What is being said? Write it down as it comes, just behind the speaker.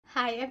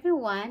Hi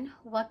everyone,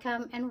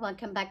 welcome and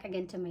welcome back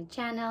again to my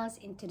channels.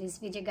 In today's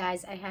video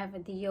guys, I have a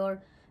Dior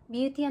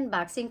beauty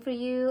unboxing for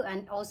you,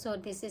 and also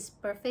this is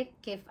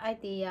perfect gift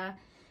idea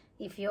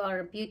if you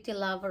are a beauty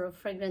lover or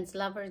fragrance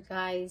lover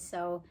guys.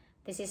 So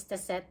this is the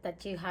set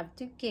that you have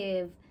to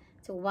give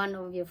to one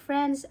of your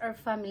friends or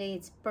family.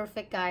 It's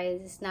perfect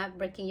guys, it's not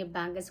breaking your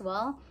bank as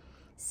well.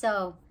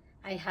 So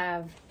I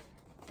have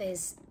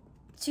these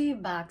two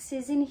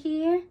boxes in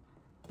here,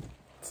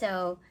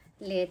 so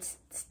let's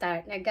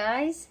start now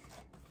guys.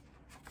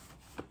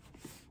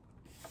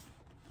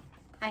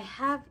 I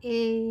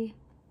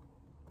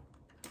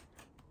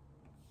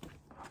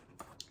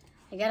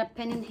got a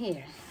pen in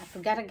here. I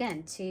forgot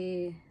again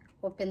to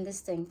open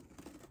this thing.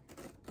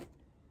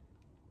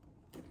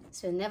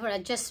 So I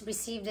just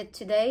received it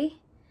today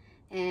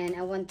and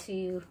I want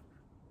to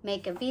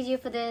make a video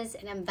for this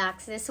and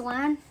unbox this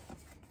one.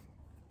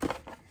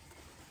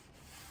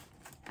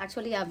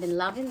 Actually, I've been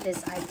loving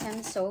this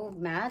item so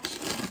much,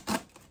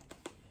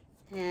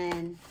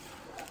 and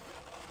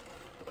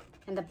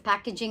the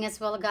packaging as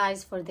well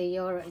guys for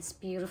Dior is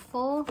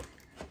beautiful.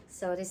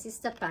 So this is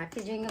the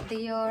packaging of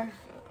Dior.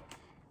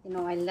 You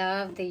know, I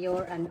love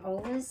Dior and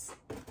always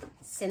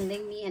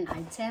sending me an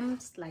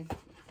items, like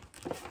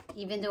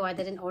even though I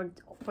didn't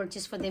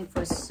purchase for them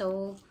for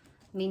so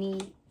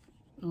many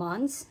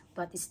months,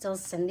 but it's still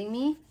sending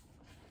me.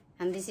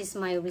 And this is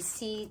my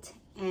receipt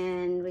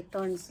and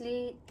return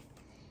slip,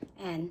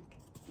 and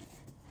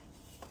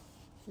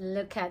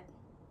look at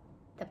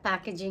the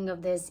packaging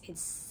of this.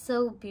 It's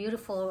so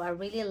beautiful. I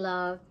really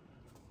love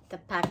the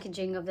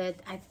packaging of it.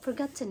 I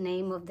forgot the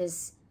name of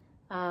this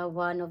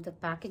one of the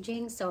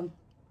packaging, so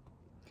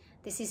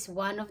this is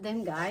one of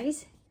them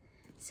guys.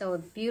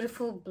 So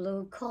beautiful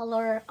blue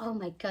color. Oh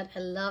my god, I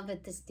love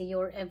it. This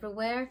Dior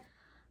everywhere.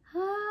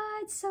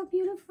 It's so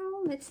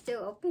beautiful. Let's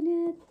still open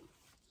it.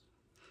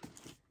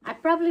 I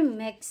probably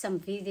make some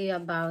video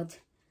about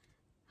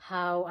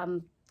how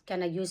I'm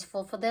kind of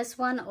useful for this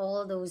one,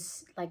 all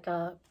those like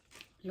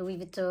Louis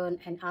Vuitton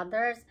and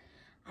others.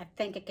 I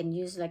think I can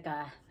use like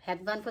a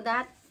headband for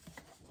that.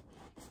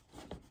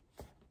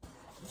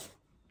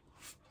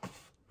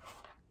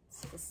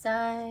 The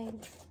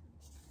side,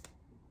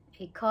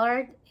 a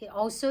card.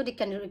 Also, you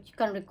can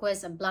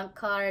request a blank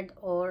card,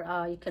 or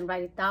you can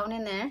write it down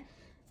in there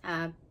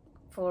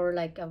for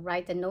like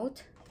write a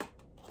note.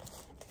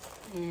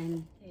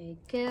 And there you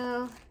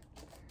go.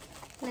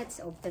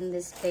 Let's open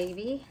this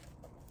baby.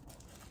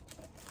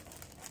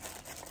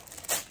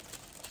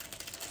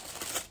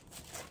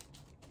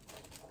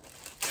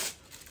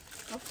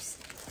 Oops.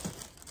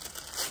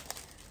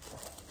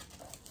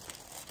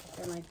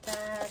 Like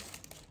that.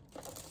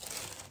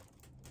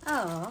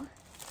 Oh,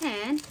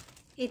 and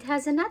it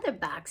has another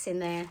box in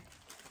there.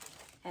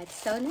 That's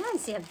so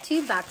nice. You have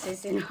two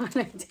boxes in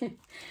one.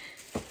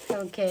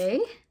 Okay,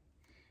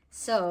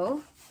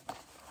 so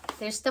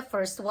there's the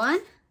first one.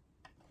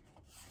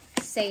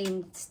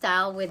 Same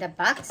style with a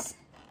box.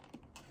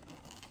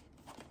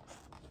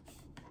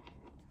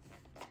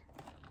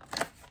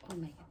 Oh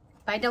my god.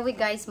 By the way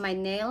guys, my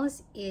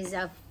nails is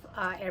a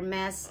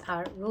Hermes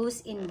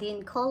Rose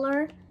Indian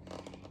color.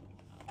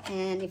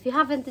 And if you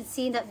haven't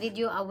seen that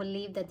video, I will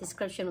leave the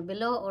description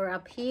below or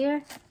up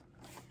here.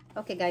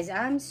 Okay guys,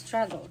 I'm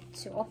struggled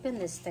to open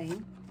this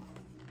thing.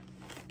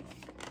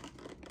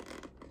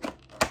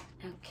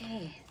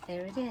 Okay,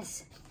 there it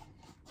is.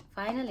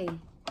 Finally.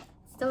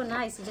 So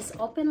nice. You just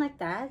open like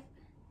that.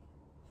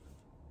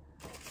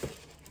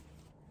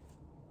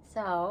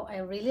 So I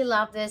really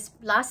love this.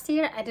 Last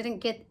year I didn't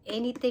get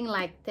anything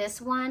like this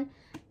one,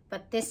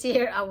 but this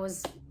year I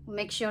was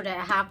make sure that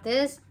I have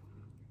this.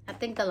 I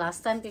think the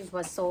last time it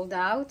was sold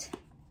out.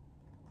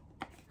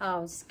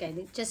 Oh, it's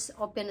good. Just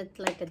open it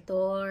like a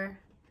door.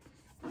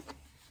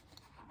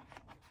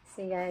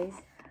 See guys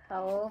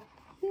how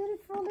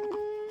beautiful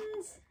it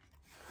is.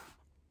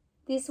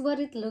 This is what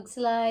it looks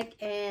like,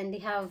 and they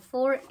have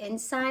 4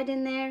 inside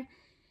in there,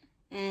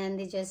 and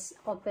they just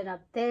open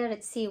up there.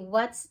 Let's see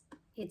what's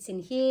in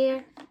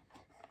here.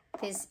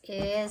 This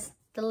is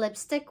the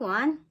lipstick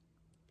one.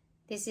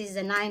 This is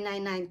a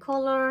 999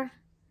 color.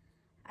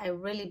 A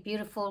really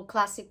beautiful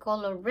classic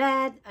color,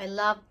 red. I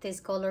love this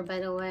color by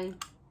the way,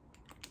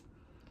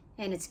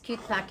 and it's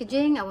cute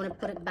packaging. I want to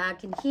put it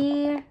back in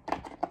here.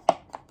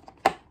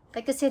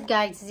 Like I said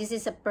guys, this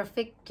is a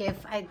perfect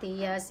gift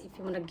ideas if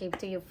you want to give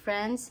to your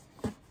friends.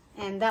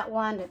 And that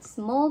one, that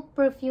small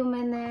perfume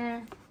in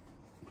there.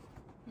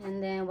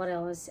 And then what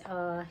else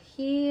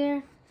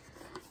here,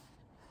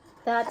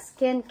 that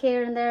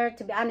skincare in there.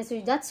 To be honest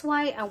with you, that's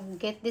why I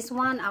get this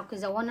one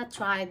because I want to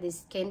try the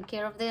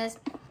skincare of this.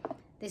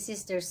 This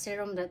is their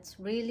serum that's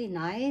really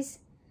nice.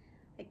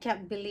 I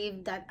can't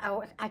believe that.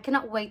 I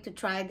cannot wait to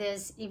try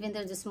this, even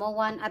though the small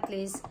one. At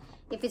least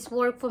if it's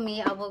work for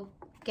me, I will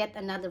get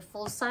another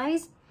full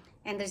size.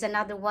 And there's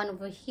another one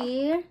over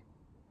here,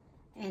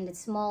 and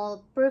it's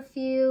small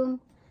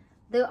perfume.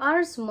 They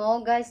are small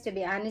guys, to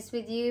be honest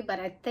with you, but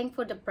I think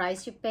for the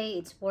price you pay,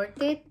 it's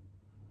worth it.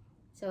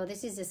 So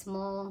this is a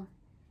small,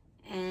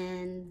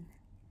 and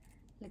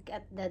look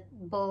at that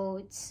bow,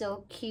 it's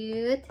so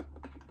cute.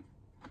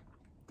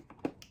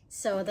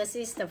 So this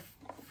is the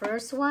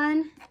first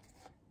one.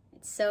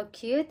 It's so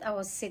cute. I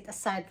will sit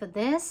aside for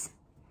this.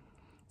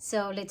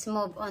 So let's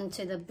move on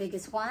to the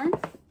biggest one.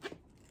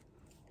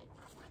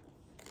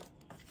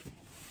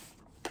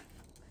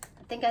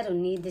 I think I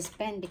don't need this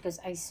pen because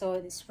I saw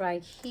this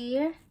right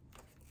here.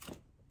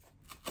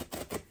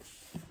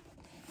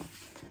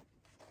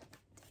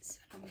 So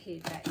over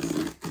here,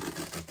 guys.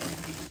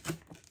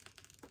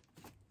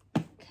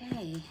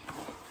 Okay.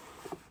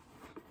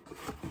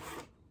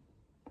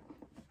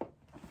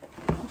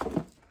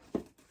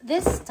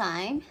 This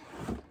time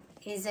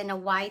is in a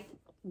white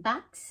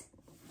box.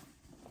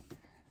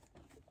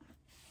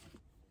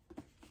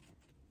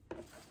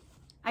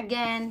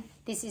 Again,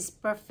 this is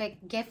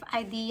perfect gift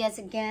ideas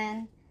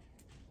again.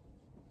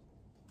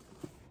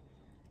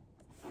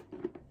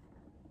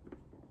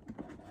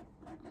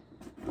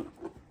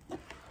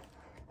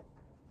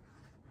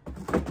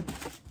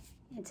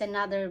 It's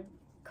another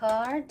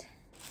card.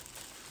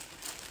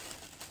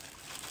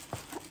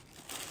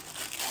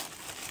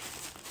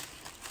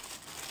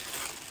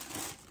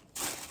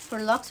 For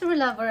luxury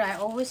lover, I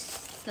always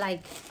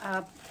like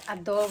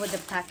adore with the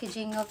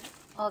packaging of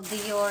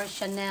Dior,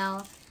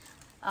 Chanel,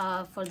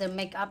 for the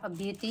makeup of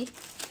beauty.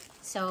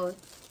 So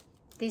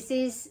this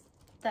is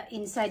the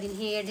inside in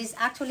here. This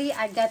actually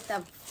I got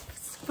a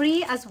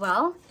free as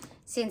well,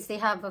 since they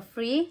have a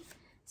free.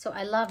 So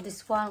I love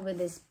this one with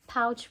this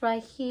pouch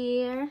right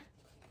here.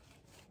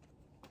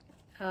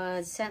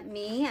 Sent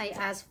me, I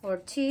asked for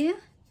 2.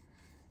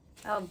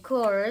 Of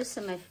course,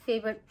 my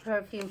favorite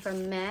perfume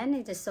from men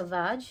is the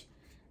Sauvage,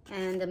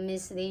 and the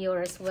Miss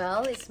Dior as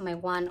well. It's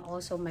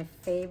also my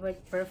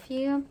favorite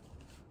perfume.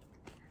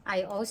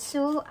 I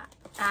also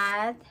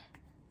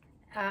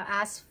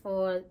asked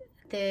for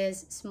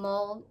this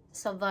small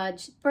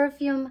Sauvage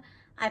perfume.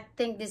 I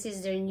think this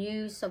is their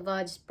new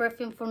Sauvage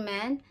perfume for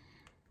men.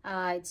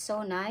 It's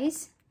so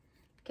nice.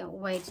 Can't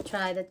wait to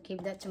try that,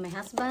 give that to my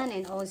husband.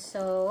 And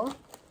also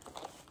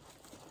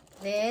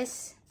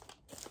this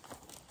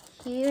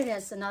here,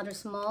 there's another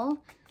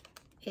small,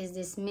 is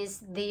this Miss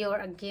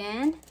Dior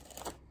again,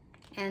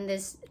 and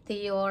this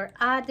Dior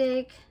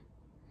Addict.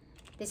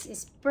 This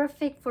is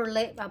perfect for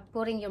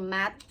putting your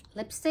matte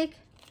lipstick.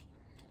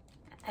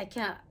 I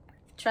can't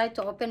try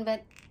to open,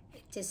 but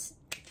it just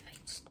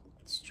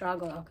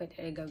struggle. Okay,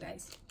 there you go,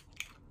 guys.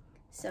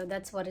 So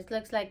that's what it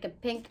looks like, a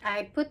pink.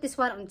 I put this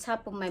one on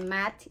top of my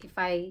matte. If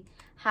I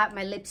have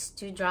my lips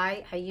too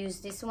dry, I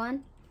use this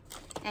one.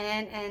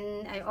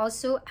 And I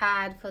also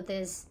add for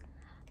this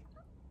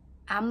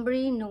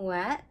Ambre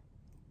Nuit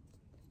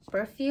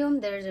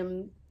perfume. There's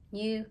a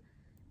new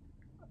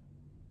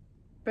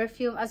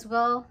perfume as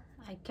well.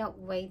 I can't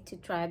wait to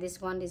try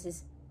this one. This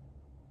is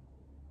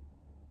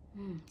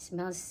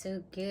smells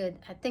so good.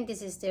 I think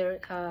this is their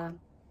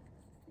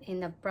in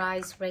the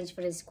price range,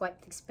 but it's quite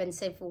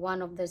expensive for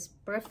one of this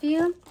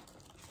perfume.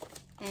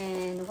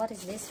 And what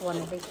is this one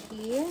over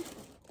here?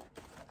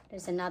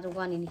 There's another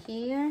one in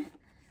here.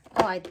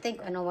 Oh, I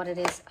think I know what it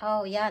is.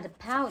 Oh yeah, the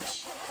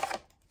pouch.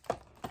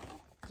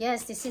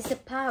 Yes, this is the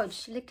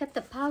pouch. Look at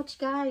the pouch,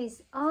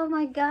 guys. Oh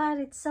my god,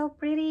 it's so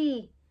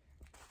pretty.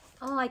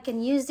 Oh, I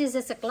can use this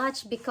as a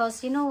clutch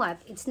because you know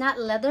what? It's not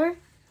leather.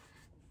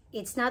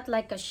 It's not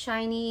like a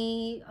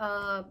shiny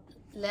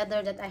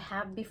leather that I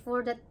have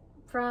before, that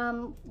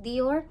from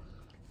Dior.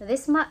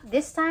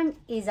 This time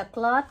is a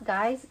cloth,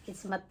 guys.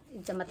 It's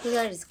a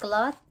material is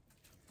cloth.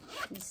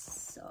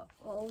 So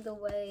all the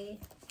way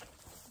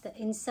the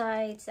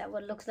insides, that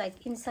what looks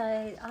like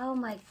inside. Oh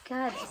my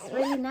god, it's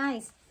really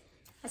nice.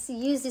 I see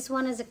use this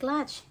one as a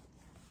clutch.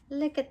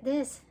 Look at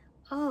this.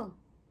 Oh,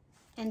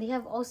 and they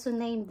have also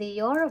named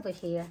Dior over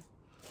here.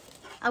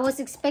 I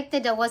was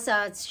expected that was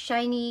a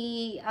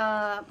shiny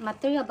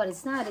material, but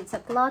it's not. It's a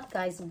cloth,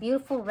 guys.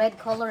 Beautiful red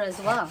color as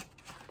well.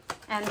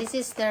 And this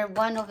is their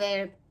one of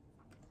their,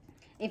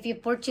 if you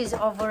purchase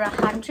over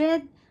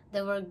 100,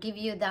 they will give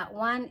you that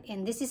one.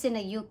 And this is in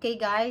the UK,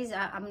 guys.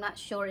 I'm not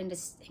sure in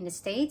the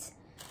States.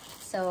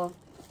 So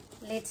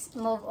let's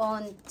move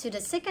on to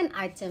the second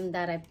item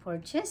that I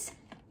purchased.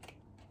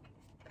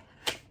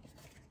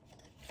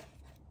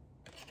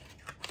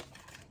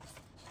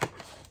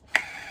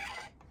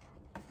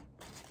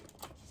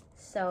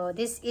 So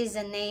this is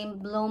a name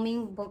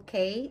Blooming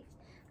Bouquet.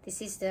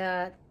 This is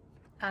the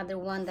other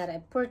one that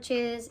I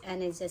purchased,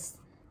 and it's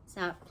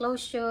not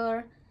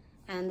closure.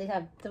 And they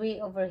have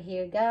 3 over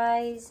here,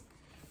 guys.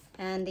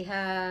 And they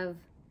have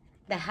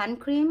the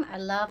hand cream. I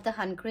love the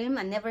hand cream.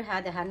 I never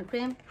had the hand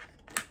cream.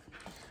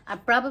 I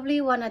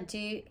probably want to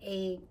do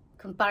a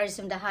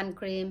comparison of the hand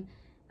cream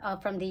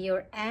from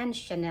Dior and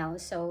Chanel.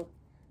 So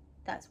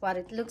that's what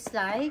it looks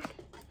like.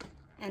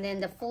 And then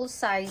the full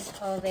size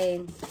of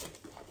a,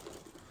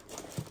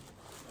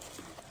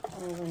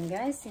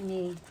 guys, see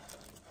me,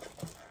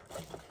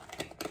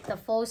 the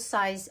full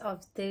size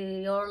of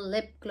Dior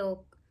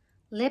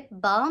lip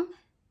balm.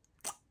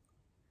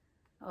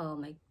 Oh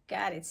my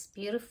god, it's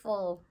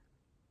beautiful.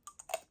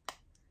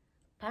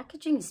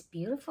 Packaging is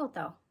beautiful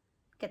though.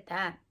 Look at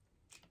that.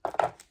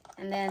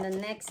 And then the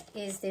next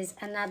is this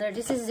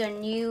is their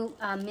new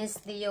Miss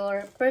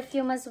Dior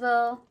perfume as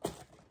well.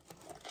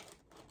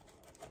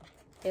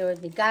 Bear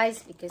with me,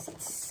 guys, because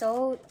it's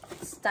so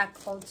stuck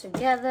all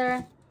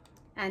together.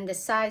 And the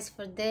size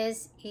for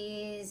this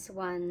is,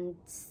 one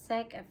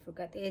sec, I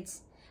forgot,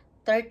 it's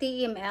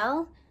 30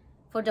 ml.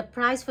 For the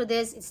price for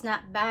this, it's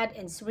not bad,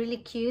 and it's really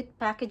cute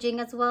packaging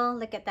as well.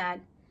 Look at that,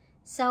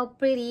 so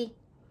pretty.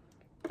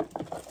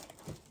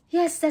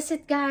 Yes, that's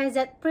it, guys.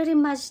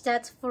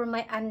 That's for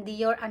my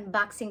Dior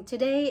unboxing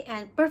today,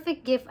 and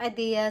perfect gift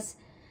ideas.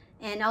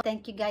 And I'll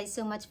thank you guys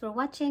so much for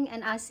watching,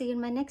 and I'll see you in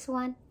my next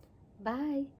one. Bye.